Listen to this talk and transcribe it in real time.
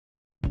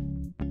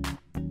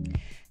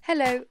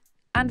Hello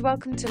and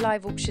welcome to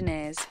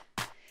LiveAuctioneers.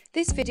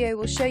 This video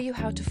will show you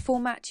how to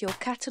format your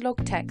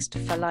catalogue text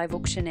for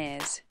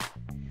LiveAuctioneers.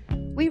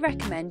 We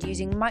recommend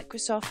using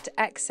Microsoft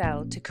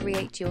Excel to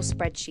create your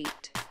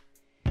spreadsheet.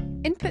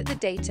 Input the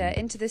data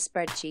into the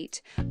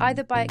spreadsheet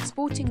either by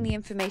exporting the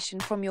information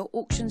from your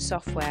auction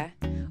software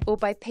or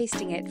by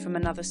pasting it from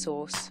another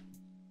source.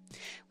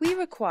 We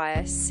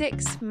require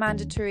 6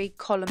 mandatory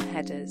column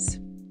headers.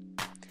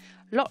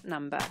 Lot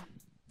number.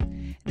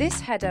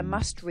 This header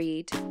must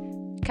read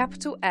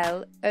capital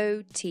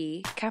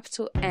L-O-T,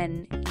 capital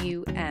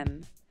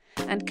N-U-M,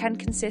 and can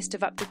consist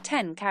of up to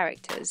 10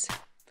 characters.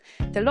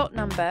 The lot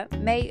number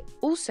may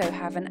also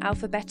have an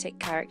alphabetic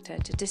character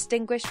to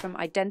distinguish from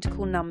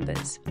identical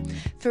numbers.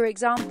 For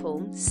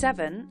example,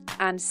 7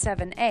 and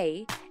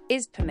 7A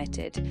is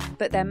permitted,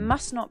 but there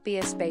must not be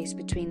a space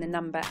between the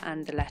number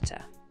and the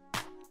letter.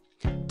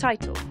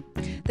 Title.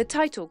 The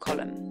title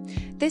column.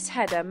 This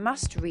header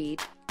must read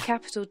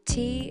capital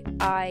T-I-T-L-E.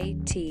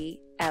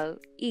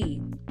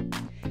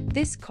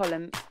 This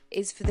column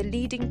is for the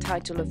leading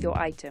title of your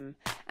item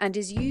and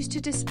is used to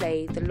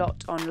display the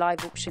lot on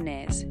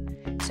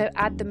LiveAuctioneers, so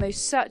add the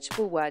most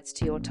searchable words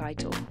to your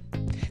title.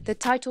 The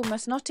title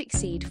must not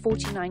exceed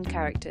 49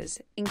 characters,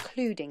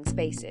 including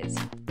spaces.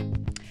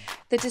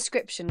 The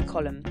description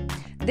column.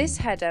 This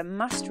header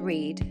must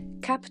read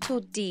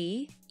capital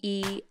D-E-S-C-R-I-P-T-I-O-N.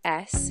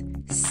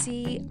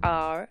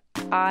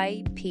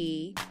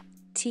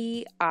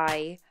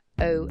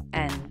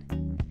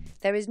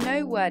 There is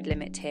no word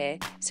limit here,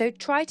 so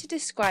try to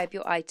describe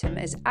your item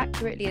as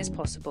accurately as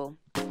possible.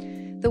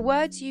 The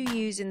words you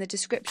use in the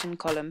description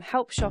column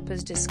help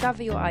shoppers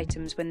discover your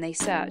items when they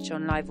search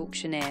on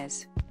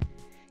LiveAuctioneers.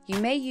 You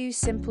may use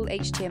simple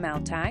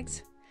HTML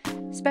tags.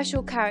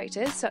 Special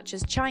characters such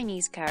as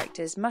Chinese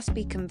characters must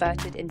be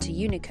converted into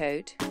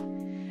Unicode,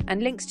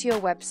 and links to your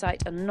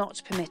website are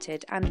not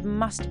permitted and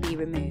must be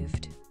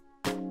removed.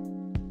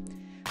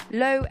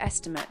 Low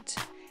estimate.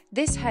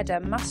 This header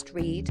must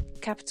read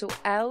capital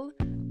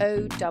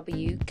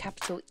L-O-W,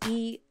 capital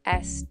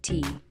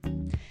E-S-T.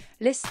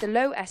 List the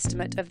low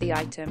estimate of the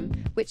item,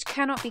 which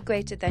cannot be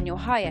greater than your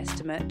high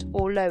estimate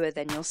or lower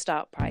than your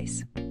start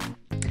price.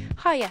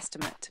 High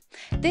estimate.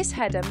 This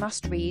header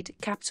must read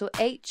capital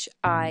H-I-G-H,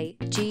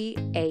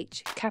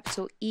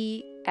 capital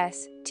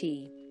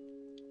E-S-T.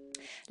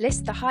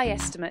 List the high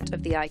estimate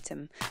of the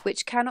item,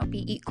 which cannot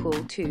be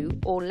equal to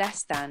or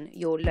less than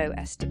your low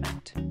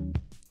estimate.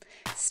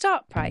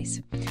 Start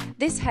price.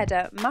 This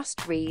header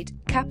must read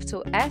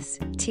capital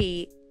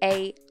S-T-A-R-T,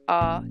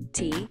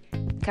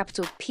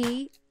 capital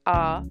P-R-I-C-E.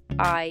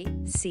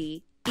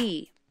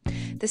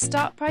 The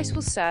start price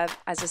will serve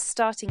as a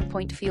starting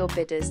point for your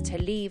bidders to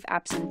leave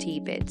absentee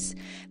bids.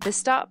 The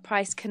start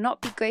price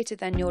cannot be greater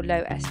than your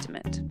low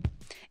estimate.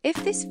 If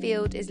this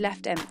field is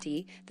left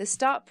empty, the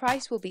start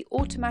price will be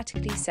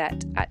automatically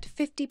set at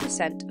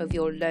 50% of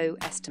your low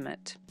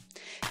estimate.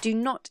 Do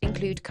not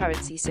include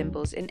currency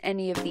symbols in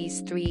any of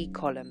these 3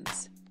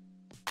 columns.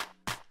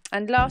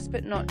 And last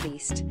but not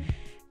least,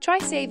 try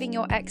saving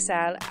your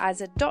Excel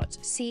as a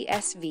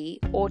 .csv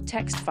or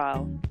text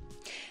file.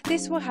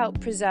 This will help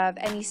preserve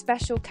any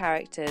special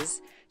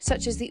characters,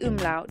 such as the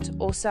umlaut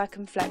or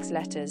circumflex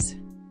letters.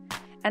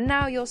 And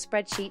now your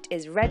spreadsheet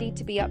is ready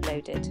to be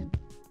uploaded.